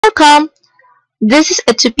Welcome! This is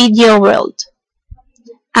Wikipedia World.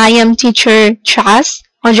 I am teacher Chas,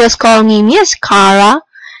 or just call me Miss Cara,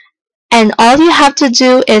 and all you have to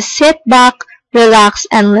do is sit back, relax,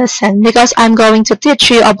 and listen because I'm going to teach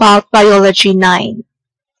you about Biology 9.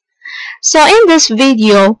 So in this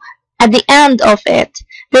video, at the end of it,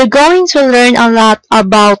 we're going to learn a lot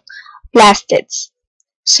about plastids.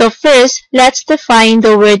 So first, let's define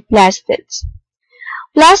the word plastids.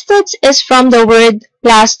 Plastids is from the word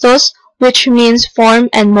plastos, which means formed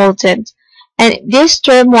and molded, and this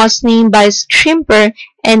term was named by Schimper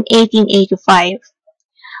in 1885.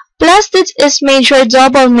 Plastids is major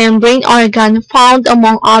double membrane organ found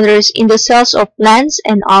among others in the cells of plants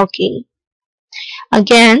and algae.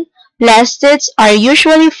 Again, plastids are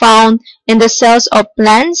usually found in the cells of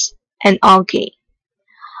plants and algae.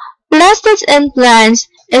 Plastids in plants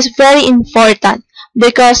is very important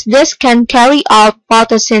because this can carry out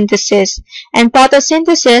photosynthesis, and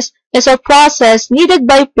photosynthesis is a process needed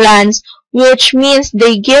by plants, which means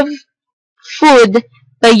they give food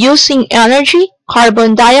by using energy,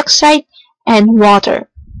 carbon dioxide, and water.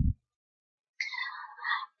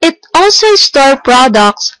 It also stores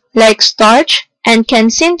products like starch and can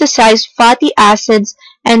synthesize fatty acids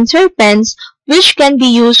and terpenes, which can be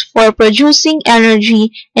used for producing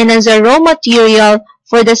energy and as a raw material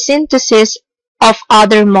for the synthesis of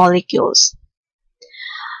other molecules.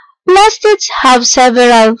 Plastids have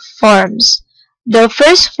several forms. The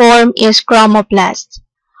first form is chromoplast.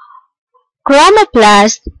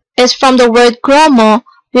 Chromoplast is from the word chromo,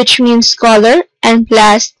 which means color, and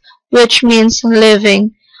plast, which means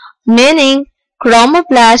living, meaning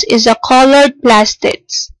chromoplast is a colored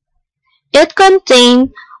plastids. It contains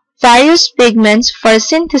various pigments for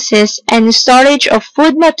synthesis and storage of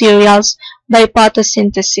food materials by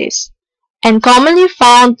photosynthesis, and commonly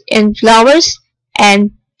found in flowers and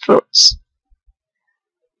fruits.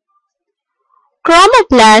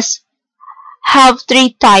 Chromoplasts have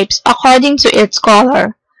three types according to its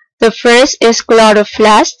color. The first is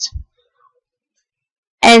Chloroplast,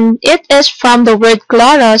 and it is from the word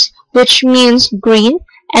chloros, which means green,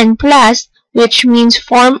 and plast, which means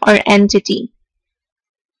form or entity.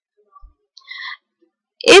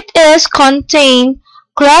 It is contain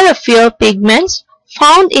chlorophyll pigments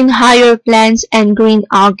found in higher plants and green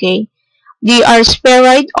algae. They are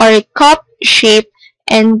spheroid or cup-shaped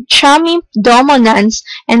and chemidominant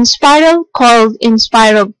and spiral called in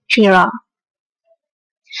Spirogyra.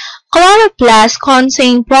 Chloroplasts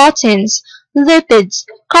contain proteins, lipids,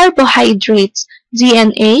 carbohydrates,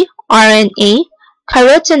 DNA, RNA,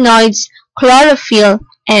 carotenoids, chlorophyll,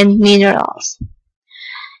 and minerals.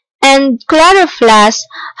 And chloroplasts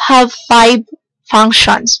have 5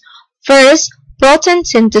 functions. First, protein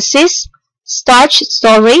synthesis, starch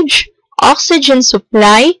storage, oxygen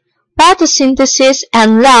supply, photosynthesis,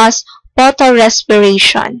 and last,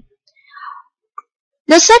 photorespiration.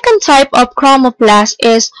 The second type of chromoplast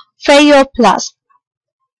is Phaeoplast.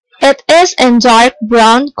 It is in dark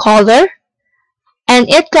brown color, and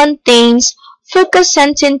it contains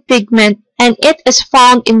fucosynthetic pigment, and it is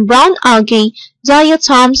found in brown algae,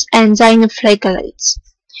 diatoms, and dinoflagellates.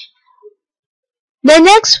 The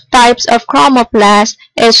next types of chromoplast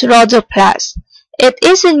is Rhodoplast. It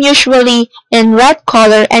is usually in red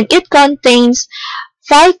color, and it contains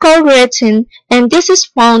phycoretin, and this is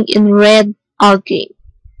found in red algae.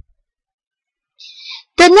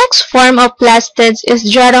 The next form of plastids is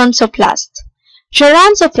Gerontoplast.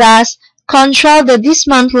 Gerontoplasts control the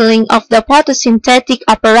dismantling of the photosynthetic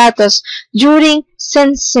apparatus during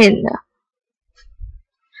synthesis.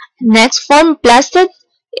 Next form of plastid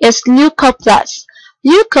is Leucoplasts.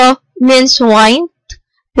 Leuco means white,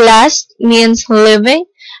 plast means living,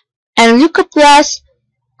 and Leucoplast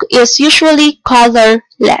is usually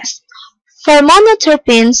colorless. For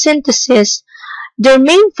monoterpene synthesis, their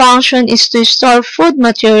main function is to store food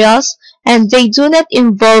materials, and they do not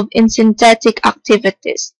involve in synthetic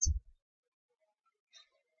activities.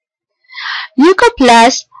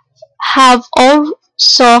 Leucoplasts have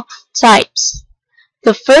also types.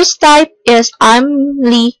 The first type is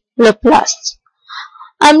Amlyloplast.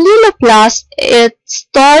 Amlyloplast, it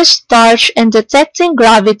stores starch and detecting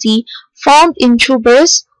gravity found in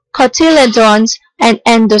tubers, cotyledons, and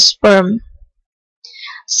endosperm.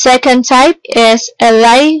 Second type is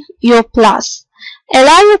Elaioplast.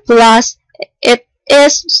 Elaioplast, it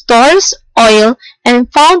stores oil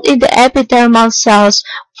and found in the epidermal cells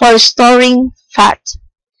for storing fat.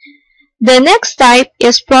 The next type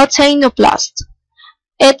is Proteinoplast.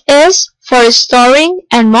 It is for storing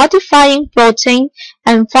and modifying protein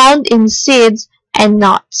and found in seeds and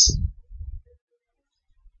nuts.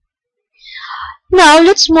 Now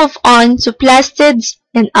let's move on to plastids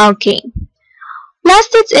and algae.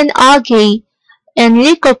 Plastids in algae and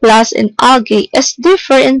Leucoplasts in algae is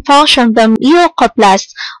differ in function from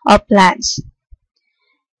Leucoplasts of plants.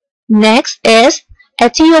 Next is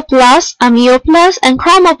Elaioplast, Amlyloplast, and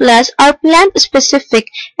Chromoplasts are plant-specific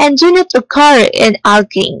and do not occur in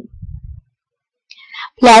algae.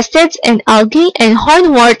 Plastids in algae and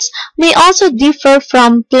hornworts may also differ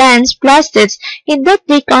from plants' plastids in that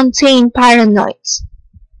they contain paranoids.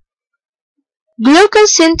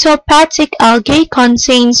 Glucosyntopathic algae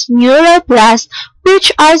contains neuroplasts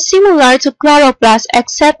which are similar to chloroplasts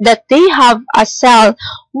except that they have a cell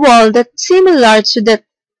wall that's similar to that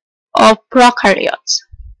of prokaryotes.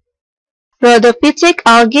 Rhodophytic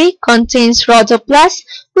algae contains rhodoplasts,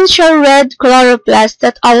 which are red chloroplasts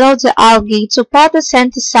that allow the algae to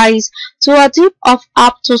photosynthesize to a depth of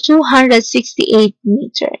up to 268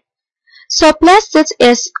 meters. So plastids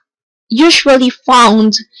is usually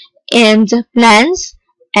found in plants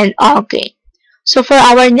and algae. So for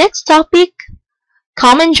our next topic,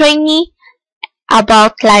 come and join me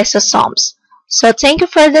about lysosomes. So thank you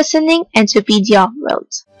for listening and to Pedia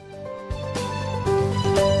World.